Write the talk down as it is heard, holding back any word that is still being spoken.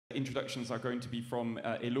introductions are going to be from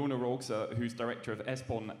Ilona Raugze, who's director of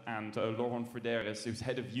ESPON, and Laurent Frideres, who's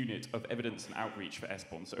head of unit of evidence and outreach for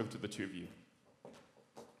ESPON. So over to the two of you.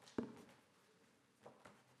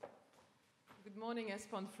 Good morning,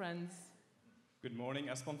 ESPON friends. Good morning,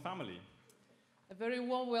 ESPON family. A very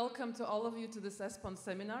warm welcome to all of you to this ESPON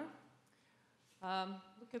seminar.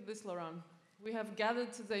 Look at this, Laurent. We have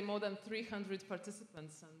gathered today more than 300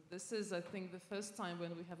 participants, and this is, I think, the first time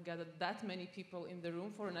when we have gathered that many people in the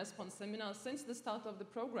room for an ESPON seminar since the start of the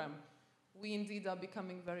program. We indeed are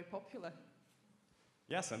becoming very popular.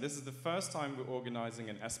 Yes, and this is the first time we're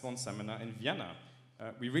organizing an ESPON seminar in Vienna.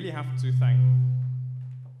 We really have to thank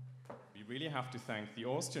the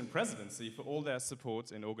Austrian presidency for all their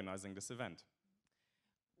support in organizing this event.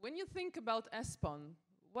 When you think about ESPON,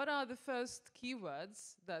 what are the first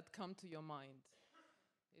keywords that come to your mind?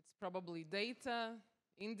 It's probably data,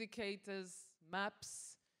 indicators,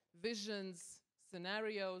 maps, visions,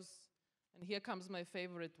 scenarios, and here comes my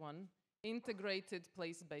favorite one, integrated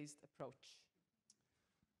place-based approach.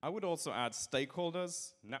 I would also add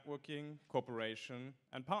stakeholders, networking, cooperation,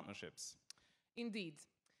 and partnerships. Indeed,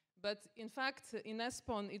 but in fact, in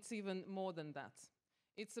ESPON, it's even more than that.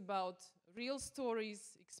 It's about real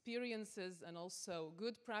stories, experiences, and also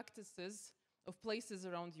good practices of places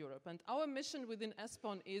around Europe. And our mission within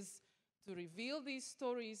ESPON is to reveal these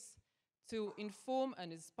stories, to inform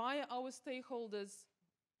and inspire our stakeholders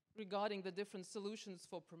regarding the different solutions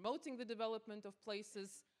for promoting the development of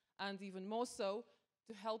places, and even more so,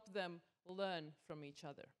 to help them learn from each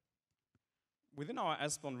other. Within our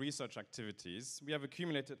ESPON research activities, we have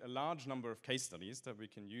accumulated a large number of case studies that we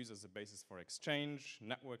can use as a basis for exchange,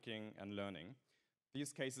 networking, and learning.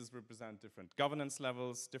 These cases represent different governance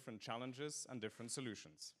levels, different challenges, and different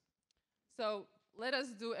solutions. So let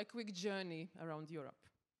us do a quick journey around Europe.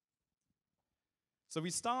 So we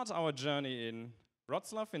start our journey in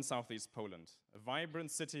Wrocław in southeast Poland, a vibrant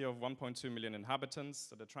city of 1.2 million inhabitants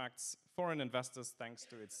that attracts foreign investors thanks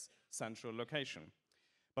to its central location.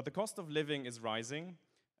 But the cost of living is rising,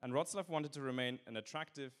 and Wrocław wanted to remain an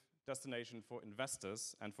attractive destination for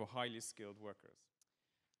investors and for highly skilled workers.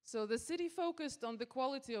 So the city focused on the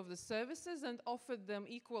quality of the services and offered them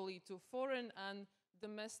equally to foreign and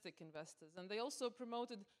domestic investors. And they also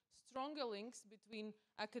promoted stronger links between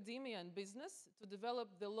academia and business to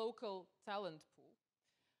develop the local talent pool.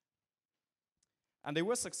 And they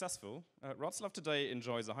were successful. Wrocław today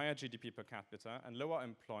enjoys a higher GDP per capita and lower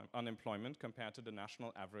unemployment compared to the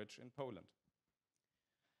national average in Poland.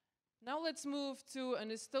 Now let's move to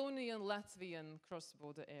an Estonian-Latvian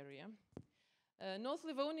cross-border area. North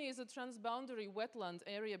Livonia is a transboundary wetland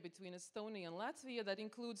area between Estonia and Latvia that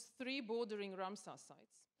includes 3 bordering Ramsar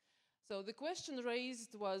sites. So the question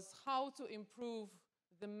raised was how to improve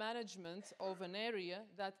the management of an area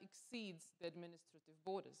that exceeds the administrative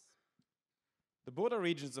borders. The border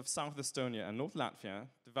regions of South Estonia and North Latvia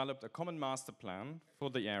developed a common master plan for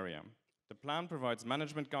the area. The plan provides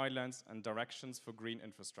management guidelines and directions for green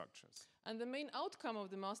infrastructures. And the main outcome of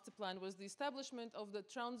the master plan was the establishment of the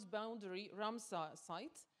transboundary Ramsar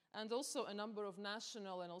site and also a number of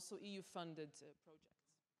national and also EU-funded projects.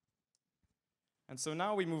 And so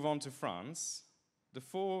now we move on to France. The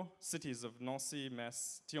 4 cities of Nancy,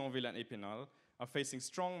 Metz, Thionville, and Épinal are facing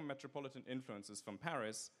strong metropolitan influences from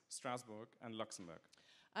Paris, Strasbourg, and Luxembourg.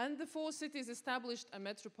 And the 4 cities established a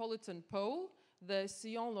metropolitan pole, the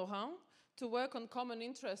Sion-Laurent, to work on common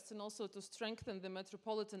interests and also to strengthen the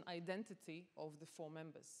metropolitan identity of the 4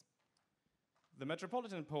 members. The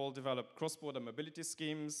metropolitan pole developed cross-border mobility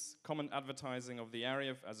schemes, common advertising of the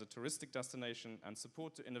area as a touristic destination, and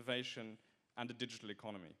support to innovation and the digital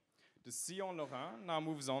economy. The Sion-Laurent now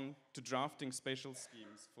moves on to drafting spatial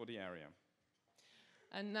schemes for the area.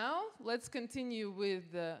 And now let's continue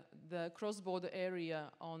with the cross-border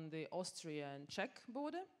area on the Austria and Czech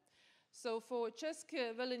border. So for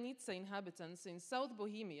České Velenice inhabitants in South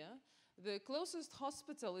Bohemia, the closest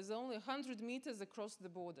hospital is only 100 meters across the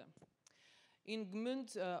border in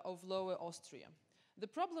Gmünd of Lower Austria. The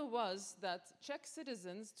problem was that Czech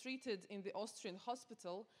citizens treated in the Austrian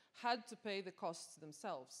hospital had to pay the costs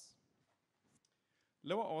themselves.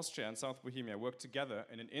 Lower Austria and South Bohemia worked together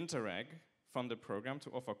in an Interreg funded program to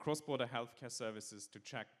offer cross-border healthcare services to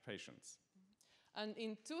Czech patients. And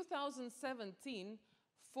in 2017,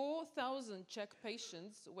 4,000 Czech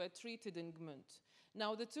patients were treated in Gmünd.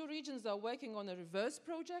 Now the 2 regions are working on a reverse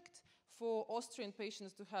project for Austrian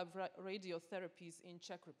patients to have radiotherapies in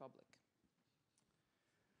Czech Republic.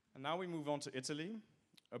 And now we move on to Italy.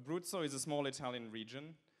 Abruzzo is a small Italian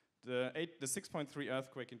region. The 6.3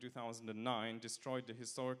 earthquake in 2009 destroyed the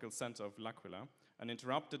historical center of L'Aquila and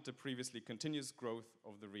interrupted the previously continuous growth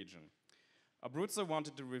of the region. Abruzzo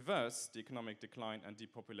wanted to reverse the economic decline and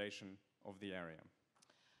depopulation of the area.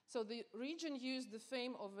 So the region used the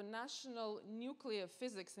fame of a national nuclear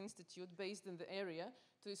physics institute based in the area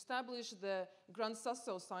to establish the Gran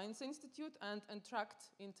Sasso Science Institute and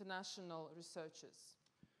attract international researchers.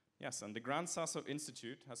 Yes, and the Gran Sasso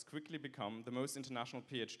Institute has quickly become the most international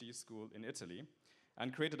PhD school in Italy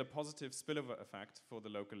and created a positive spillover effect for the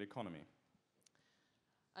local economy.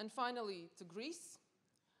 And finally, to Greece.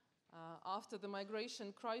 After the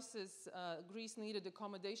migration crisis, Greece needed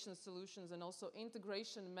accommodation solutions and also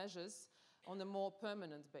integration measures on a more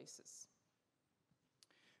permanent basis.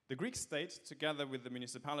 The Greek state, together with the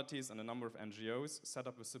municipalities and a number of NGOs, set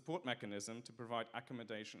up a support mechanism to provide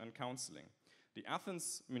accommodation and counseling. The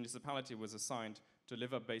Athens municipality was assigned to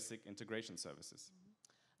deliver basic integration services.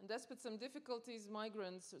 And despite some difficulties,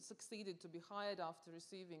 migrants succeeded to be hired after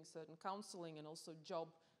receiving certain counseling and also job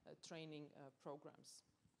training programs.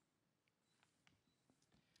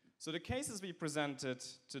 So the cases we presented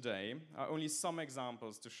today are only some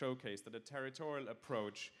examples to showcase that a territorial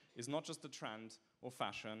approach is not just a trend or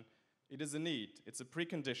fashion, it is a need, it's a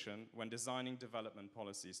precondition when designing development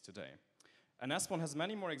policies today. And ESPON has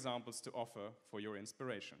many more examples to offer for your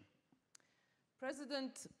inspiration.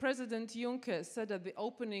 President Juncker said at the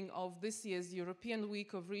opening of this year's European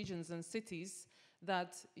Week of Regions and Cities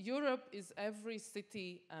that Europe is every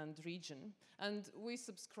city and region, and we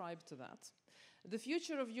subscribe to that. The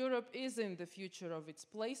future of Europe is in the future of its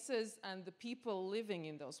places and the people living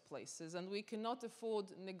in those places, and we cannot afford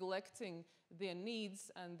neglecting their needs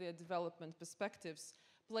and their development perspectives.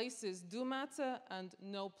 Places do matter, and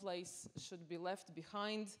no place should be left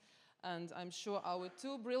behind, and I'm sure our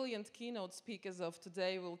two brilliant keynote speakers of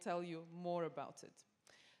today will tell you more about it.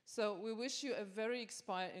 So we wish you a very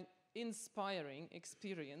inspiring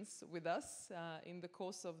experience with us in the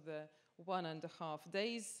course of the 1.5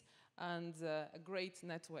 days, and a great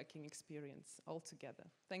networking experience altogether.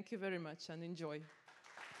 Thank you very much and enjoy.